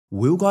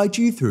We'll guide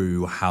you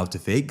through how to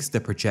fix the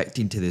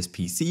projecting to this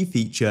PC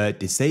feature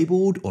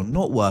disabled or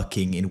not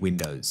working in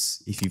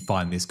Windows. If you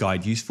find this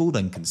guide useful,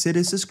 then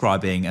consider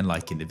subscribing and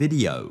liking the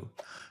video.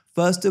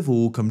 First of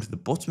all, come to the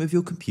bottom of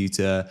your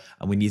computer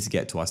and we need to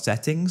get to our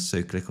settings,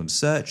 so click on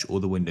search or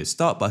the Windows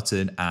Start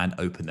button and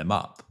open them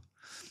up.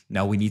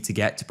 Now we need to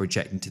get to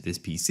projecting to this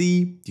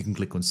PC. You can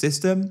click on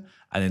system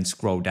and then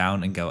scroll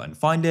down and go and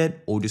find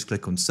it, or just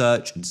click on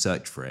search and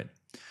search for it.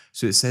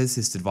 So it says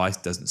this device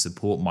doesn't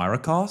support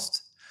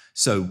Miracast.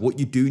 So what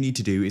you do need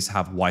to do is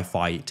have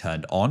Wi-Fi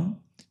turned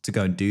on. To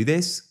go and do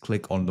this,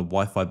 click on the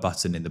Wi-Fi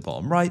button in the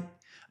bottom right,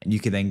 and you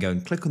can then go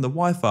and click on the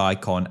Wi-Fi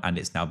icon and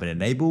it's now been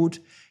enabled.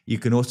 You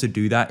can also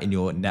do that in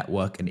your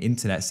network and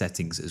internet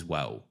settings as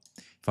well.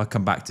 If I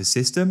come back to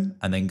system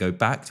and then go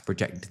back to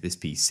projecting to this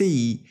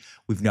PC,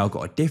 we've now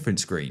got a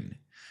different screen.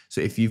 So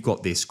if you've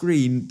got this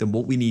screen, then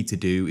what we need to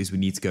do is we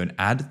need to go and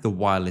add the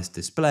wireless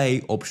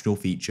display optional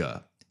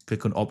feature.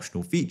 Click on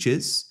optional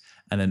features,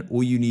 and then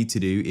all you need to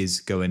do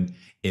is go in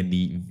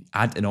the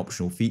add an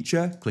optional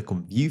feature, click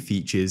on view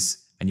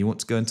features, and you want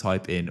to go and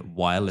type in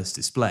wireless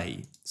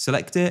display.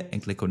 Select it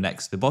and click on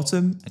next to the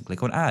bottom and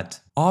click on add.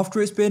 After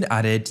it's been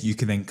added, you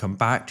can then come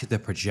back to the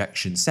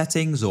projection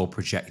settings or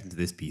projecting to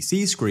this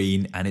PC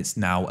screen, and it's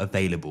now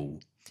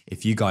available.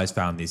 If you guys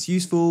found this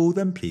useful,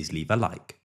 then please leave a like.